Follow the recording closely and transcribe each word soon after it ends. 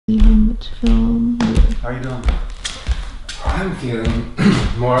Let's film. How are you doing? I'm feeling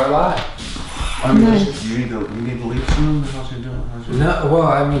more alive. Nice. You need to leave soon? How's you doing? No, well,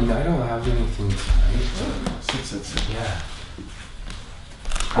 I mean, I don't have anything tonight. Sit. Yeah.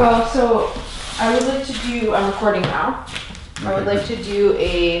 Well, so I would like to do, I'm recording now. I would like to do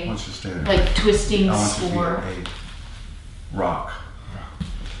a, Why don't you stay there? like, twisting I want score. you to be a rock.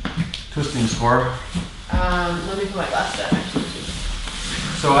 Twisting score. Let me put my glasses on actually.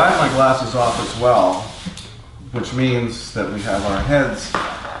 So I have my glasses off as well, which means that we have our heads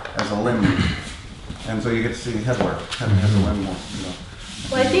as a limb. And so you get to see head work, head as a limb, you know.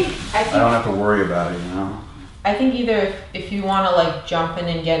 Well, I think I don't have to worry about it, you know. I think either if you want to like jump in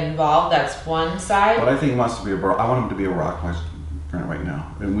and get involved, that's one side. But I think he wants to be I want him to be a rock right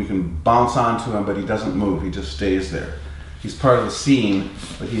now. And we can bounce onto him, but he doesn't move, he just stays there. He's part of the scene,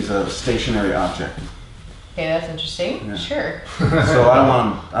 but he's a stationary object. Okay, that's interesting. Yeah. Sure. So I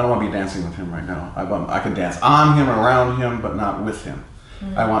don't want to be dancing with him right now. I can dance on him, around him, but not with him.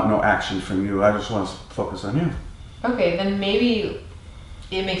 I want no action from you. I just want to focus on you. Okay, then maybe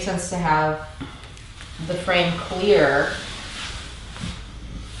it makes sense to have the frame clear.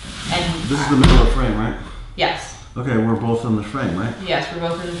 And This is the middle of the frame, right? yes. Okay, we're both in the frame, right? Yes, we're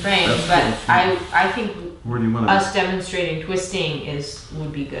both in the frame, That's but cool. I think Where do you want to us demonstrating twisting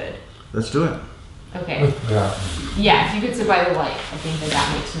would be good. Let's do it. Okay. Yeah. Yeah, if you could sit by the light, I think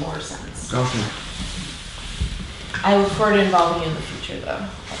that makes more sense. Okay. I look forward to involving you in the future, though.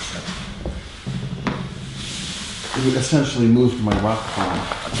 You essentially moved my rock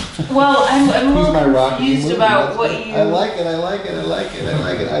form. Well, I'm a He's my little rock. confused about what you. I like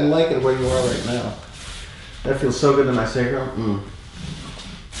it where you are right now. That feels so good in my sacrum.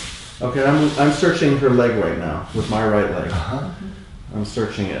 Okay, I'm searching her leg right now with my right leg. I'm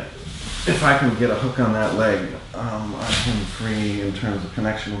searching it. If I can get a hook on that leg, I'm free in terms of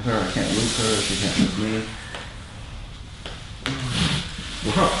connection with her. I can't lose her, she can't lose me.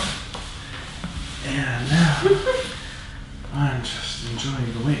 We're hooked. And now, I'm just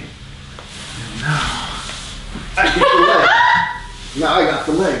enjoying the wait. And now, I get the leg. Now I got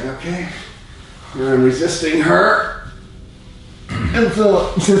the leg, okay? And I'm resisting her. And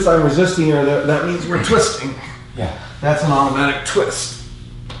so, since I'm resisting her, that means we're twisting. Yeah. That's an automatic twist.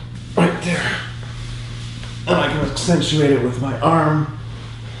 Right there. And I can accentuate it with my arm.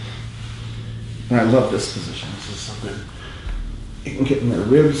 And I love this position. This is so good. You can get in their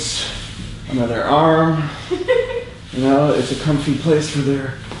ribs, under their arm. You know, it's a comfy place for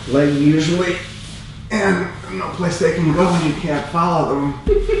their leg usually. And no place they can go when you can't follow them.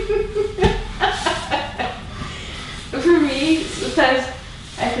 For me, sometimes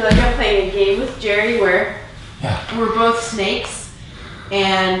I feel like I'm playing a game with Jerry where we're both snakes,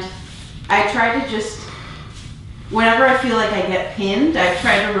 and I try to just, whenever I feel like I get pinned, I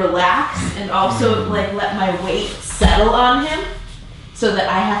try to relax and also like let my weight settle on him so that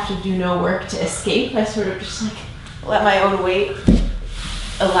I have to do no work to escape. I sort of just like let my own weight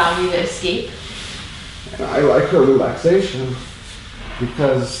allow me to escape. And I like her relaxation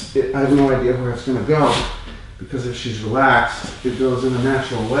because I have no idea where it's going to go. Because if she's relaxed, it goes in a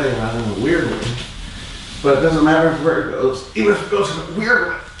natural way rather than a weird way. But it doesn't matter where it goes, even if it goes in a weird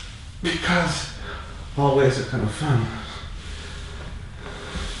way, because all ways are kind of fun.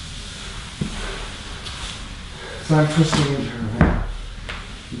 So I'm twisting into her right now.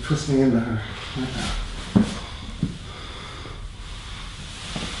 I'm twisting into her right now.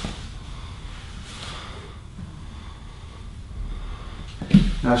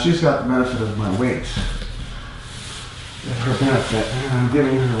 Now she's got the benefit of my weight. Her benefit, and I'm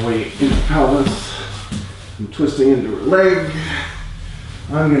giving her weight in the pelvis. I'm twisting into her leg.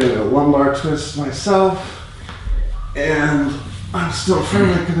 I'm getting a lumbar twist myself, and I'm still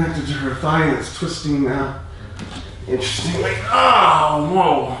firmly connected to her thigh, and it's twisting now. Interestingly, oh,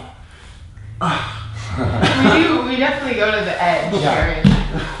 whoa. We definitely go to the edge. Yeah.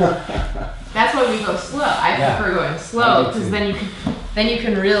 That's why we go slow. I prefer going slow because then you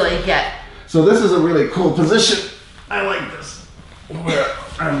can really get. So this is a really cool position. I like this, where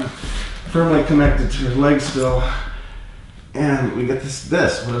I'm firmly connected to her leg still, and we get this.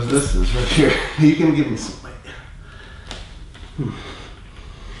 What is this? Is right here. You can give me some weight.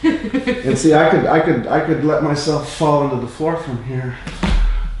 And see, I could let myself fall into the floor from here,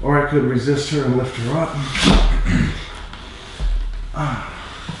 or I could resist her and lift her up.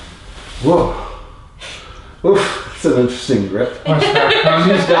 Whoa. Oof, it's an interesting grip.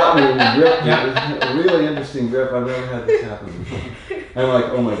 She's got me gripped. A really interesting grip. I've never had this happen before. I'm like,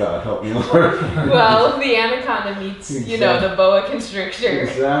 oh my God, help me, Lord. Well, the anaconda meets, Exactly. you know, the boa constrictor.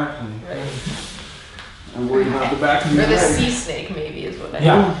 Exactly. Right. I'm worried about the back of Or your the leg. sea snake maybe is what I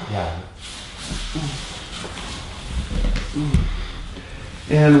Yeah.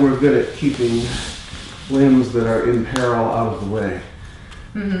 And we're good at keeping limbs that are in peril out of the way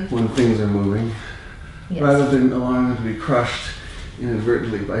when things are moving, Yes. rather than allowing them to be crushed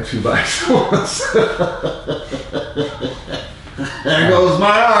inadvertently by 2x4s. There goes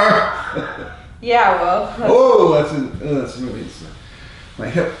my arm. Yeah, well. Oh, that's really my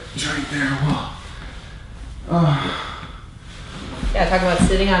hip joint there. Whoa. Oh. Yeah, talk about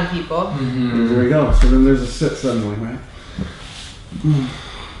sitting on people. There we go. So then there's a sit suddenly, right?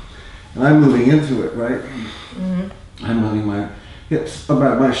 And I'm moving into it, right? I'm moving my hips,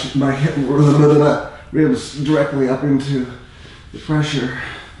 about my hip ribs directly up into the pressure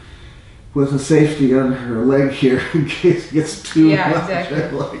with a safety on her leg here in case it gets too much.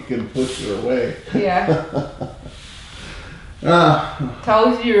 Exactly. I can push her away. Yeah. To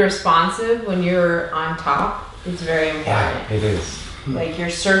always be responsive when you're on top is very important. Yeah, it is. Like you're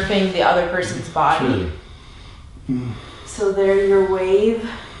surfing the other person's body. Truly. So they're your wave,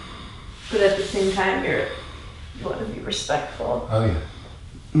 but at the same time you want to be respectful. Oh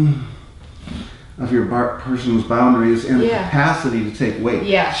yeah. Of your person's boundaries and Yeah. capacity to take weight.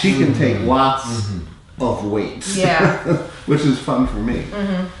 Yeah. She can take lots of weights. Yeah. Which is fun for me.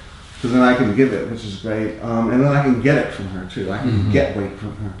 Because then I can give it, which is great. And then I can get it from her too. I can get weight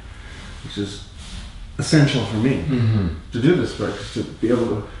from her, which is essential for me to do this work, is to be able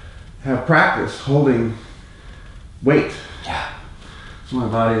to have practice holding weight. Yeah. So my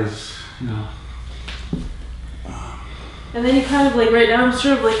body is, you know. And then you kind of like right now I'm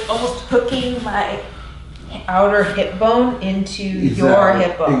sort of like almost hooking my outer hip bone into your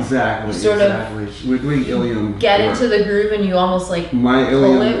hip bone. Exactly. Sort exactly. We're doing ilium. Get work. into the groove and you almost like My pull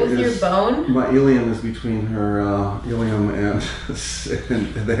ilium it with your is, bone. My ilium is between her ilium and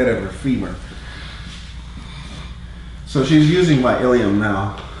the head of her femur. So she's using my ilium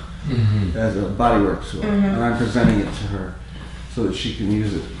now as a bodywork tool, and I'm presenting it to her so that she can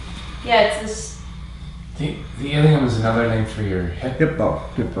use it. Yeah, it's this. The ilium is another name for your hip. Hip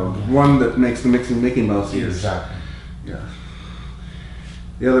bone. One that makes the Mickey Mouse ears. Exactly. Yeah.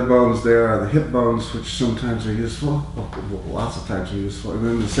 The other bones there are the hip bones, which sometimes are useful. Well, lots of times are useful. And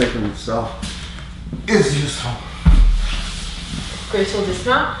then the sacrum itself is useful. Graceful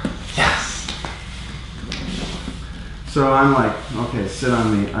dismount. Yes. So I'm like, okay, sit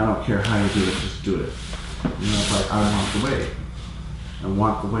on me. I don't care how you do it, just do it. You know, it's like, I want the weight. I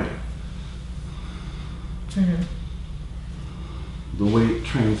want the weight. The weight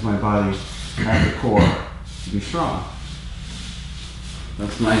trains my body at the core to be strong.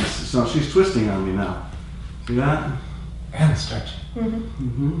 That's nice. So she's twisting on me now. See that? And stretching.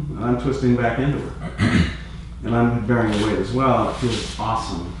 And I'm twisting back into her. And I'm bearing the weight as well. It feels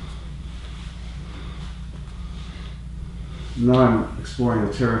awesome. Now I'm exploring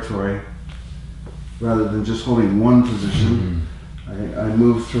the territory rather than just holding one position. I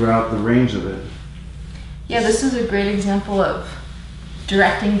move throughout the range of it. Yeah, this is a great example of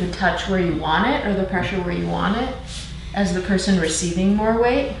directing the touch where you want it or the pressure where you want it. As the person receiving more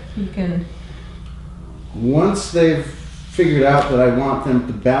weight, you can... Once they've figured out that I want them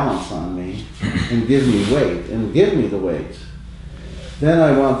to balance on me and give me weight and give me the weight, then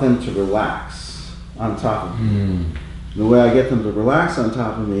I want them to relax on top of me. The way I get them to relax on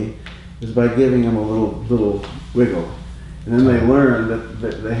top of me is by giving them a little wiggle. And then they learn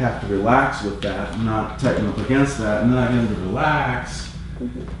that they have to relax with that, not tighten up against that, and then I get them to relax,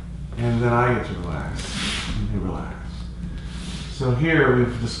 and then I get to relax, and they relax. So here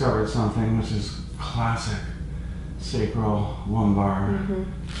we've discovered something which is classic sacral, lumbar,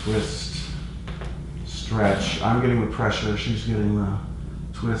 twist, stretch. I'm getting the pressure, she's getting the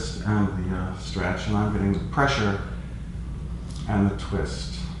twist and the stretch, and I'm getting the pressure and the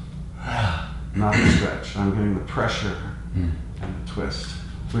twist. Not the stretch, I'm getting the pressure and the twist,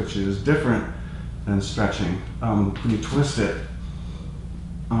 which is different than stretching. When you twist it,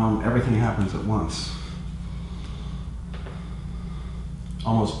 everything happens at once.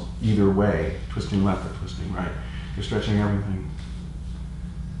 Almost either way, twisting left or twisting right. You're stretching everything.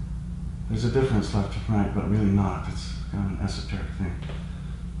 There's a difference left to right, but really not. It's kind of an esoteric thing.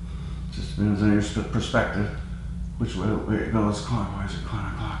 It just depends on your perspective, which way it goes, clockwise or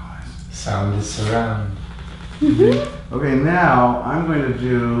counterclockwise. Sound is surround. Okay, now I'm going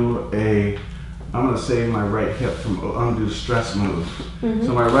to I'm going to save my right hip from undue stress move.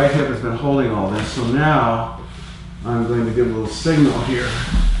 So my right hip has been holding all this, so now I'm going to give a little signal here.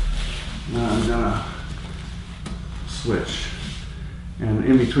 Now I'm going to switch. And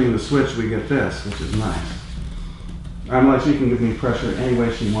in between the switch we get this, which is nice. I'm like, she can give me pressure any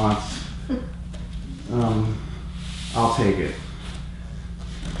way she wants. I'll take it.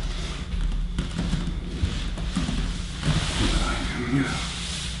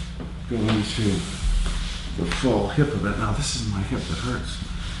 Go into the full hip of it. Now this is my hip that hurts.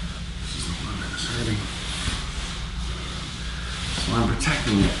 This is the one that is hurting. So I'm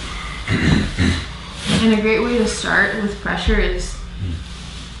protecting it. And a great way to start with pressure is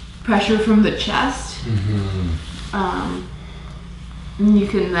pressure from the chest. And you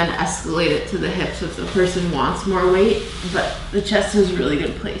can then escalate it to the hips if the person wants more weight, but the chest is a really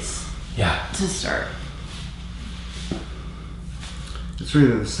good place to start. It's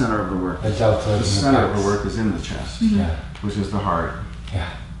really the center of the work. It's outside The center of the work is in the chest, which is the heart, Yeah.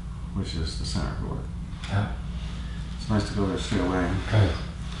 which is the center of the work. Yeah. It's nice to go there straight away. Good.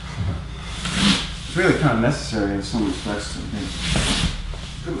 It's really kind of necessary in some respects. I think.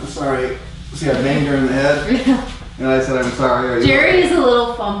 Sorry. See, I banged her in the head, and I said, "I'm sorry." Jerry is a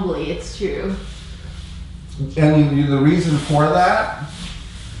little fumbly, it's true. And the reason for that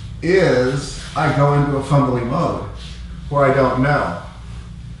is I go into a fumbling mode where I don't know.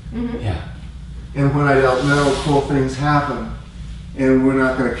 Yeah. And when I don't know, cool things happen, and we're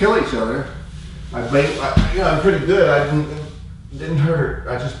not going to kill each other. I'm pretty good. I didn't hurt her.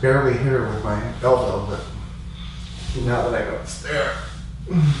 I just barely hit her with my elbow, but now that I go upstairs,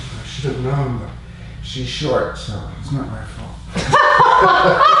 I should have known, but she's short, so it's not my fault.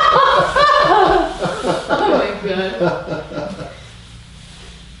 Oh my god.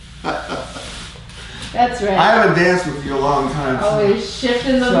 That's right. I haven't danced with you a long time. Always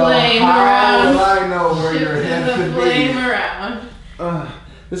shifting the so blame how around. will I know where your head Shifting could the blame be? around.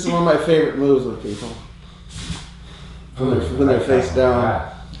 This is one of my favorite moves with people. When they're face down,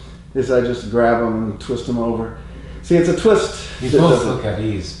 is I just grab them and twist them over. See, it's a twist. You both look at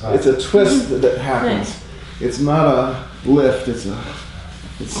ease, but It's a twist that happens. Nice. It's not a lift. It's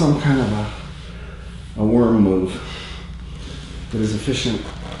some kind of a worm move that is efficient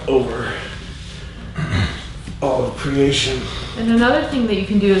over all of creation. And another thing that you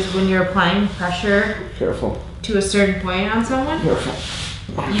can do is when you're applying pressure Careful. to a certain point on someone, Careful.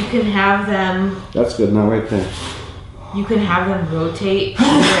 you can have them Now right there. rotate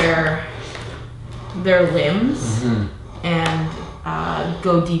their limbs and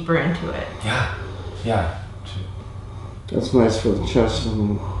go deeper into it. Yeah. That's nice for the chest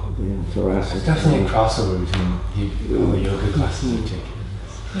and the thoracic. There's definitely a crossover between all the yoga classes you've taken.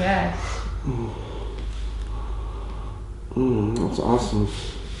 Yes. That's awesome.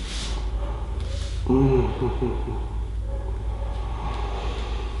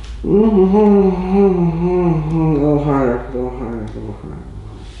 A little higher.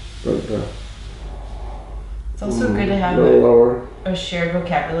 Right there. It's also good to have A little lower. a shared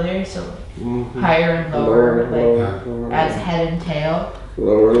vocabulary, so higher and lower, Lower. as head and tail,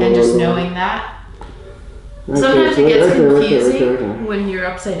 Lower. and just knowing that. Sometimes it gets confusing when you're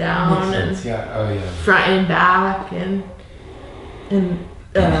upside down and front and back, and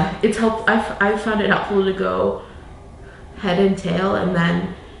it's helped. I found it helpful to go head and tail, and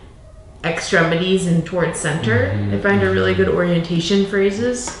then extremities and towards center. I find are really good orientation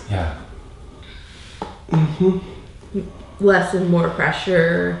phrases. Yeah. Less and more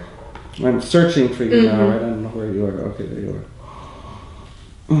pressure. I'm searching for you now, right? I don't know where you are. Okay, there you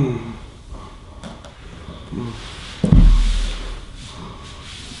are.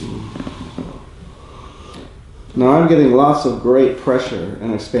 Now I'm getting lots of great pressure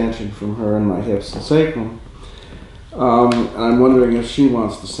and expansion from her in my hips and sacrum. And I'm wondering if she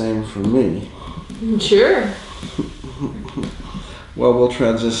wants the same from me. Sure. Well, we'll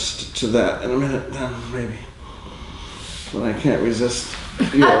transition to that in a minute then, maybe. But I can't resist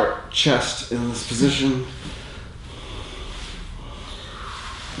your chest in this position.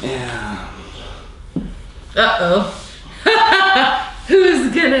 Yeah. Uh-oh.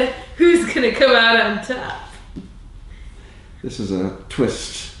 Who's gonna come out on top? This is a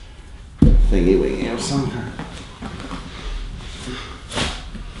twist thingy-wingy of some kind.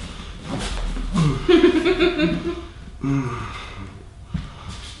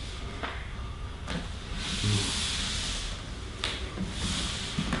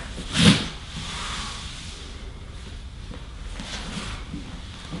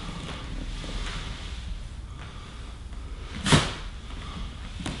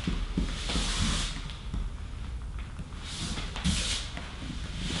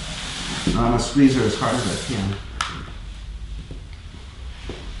 I'm gonna squeeze her as hard as I can.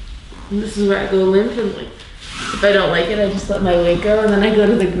 And this is where I go limp, and like, if I don't like it, I just let my weight go, and then I go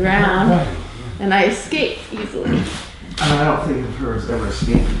to the ground, and I escape easily. I don't think of her as ever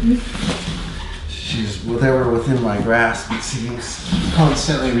escaping. She's ever within my grasp, it seems.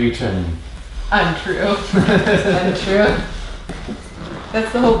 Constantly returning. untrue. Untrue.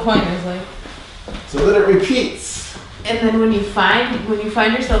 That's the whole point. Is like. So that it repeats. And then when you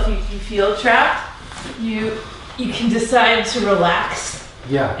find yourself, you feel trapped, you can decide to relax.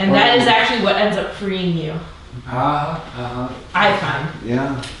 Yeah. And that is actually what ends up freeing you. I find.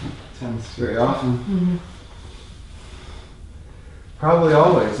 Yeah. Happens very often. Mm-hmm. Probably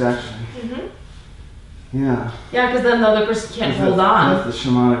always, actually. Mm-hmm. Yeah. Yeah, because then the other person can't hold on. That's the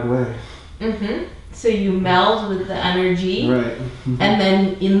shamanic way. Mm-hmm. So you meld with the energy. Right. Mm-hmm. And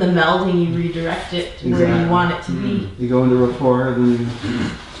then in the melding, you redirect it to where you want it to be. You go into rapport and then you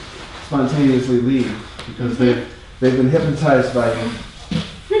spontaneously leave because they've been hypnotized by you.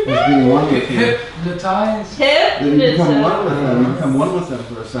 As being one with you. Hypnotized. Then you become one with them. You become one with them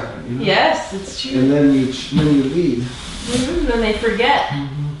for a second. You know? Yes, it's true. And then you lead. Mm-hmm. Then they forget.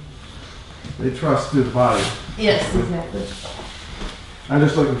 Mm-hmm. They trust through the body. Yes, exactly. I'm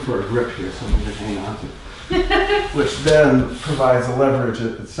just looking for a grip here, something to hang on to, which then provides a leverage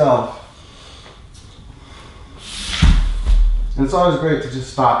itself. And it's always great to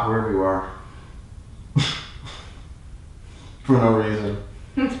just stop wherever you are for no reason.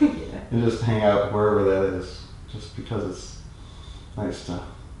 Yeah. And just hang out wherever that is, just because it's nice to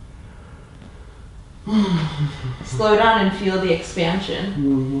slow down and feel the expansion.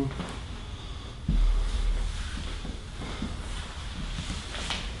 Mm-hmm.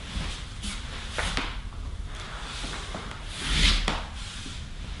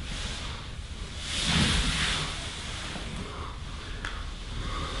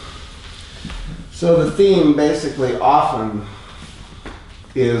 So the theme basically often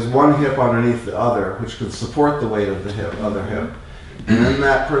is one hip underneath the other, which could support the weight of the other hip. And then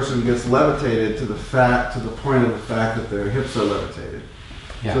that person gets levitated to the point of the fact that their hips are levitated.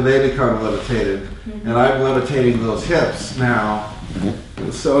 Yeah. So they become levitated. Mm-hmm. And I'm levitating those hips now.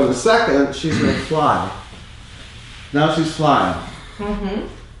 And so in a second, she's going to fly. Now she's flying. Mm-hmm.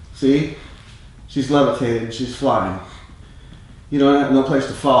 See? She's levitated and she's flying. You don't have no place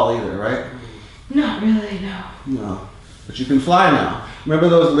to fall either, right? Not really, no. No. But you can fly now. Remember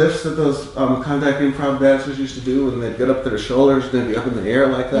those lifts that those contact improv dancers used to do when they'd get up to their shoulders and they'd be up in the air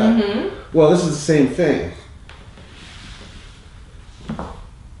like that? Mm-hmm. Well, this is the same thing.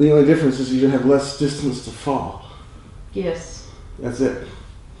 The only difference is you have less distance to fall. Yes. That's it.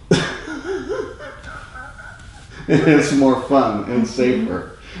 It's more fun and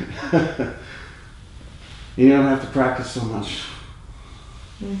safer. You don't have to practice so much.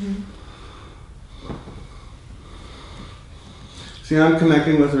 Mm-hmm. See, I'm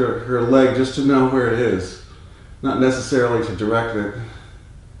connecting with her leg just to know where it is. Not necessarily to direct it.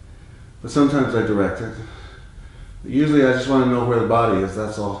 But sometimes I direct it. But usually I just want to know where the body is,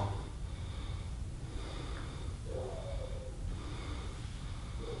 that's all.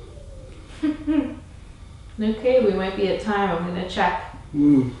 Okay, we might be at time. I'm going to check.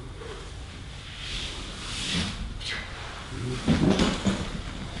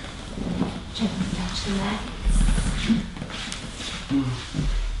 Gently touch the legs.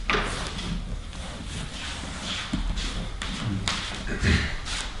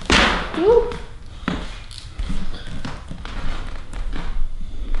 Ooh.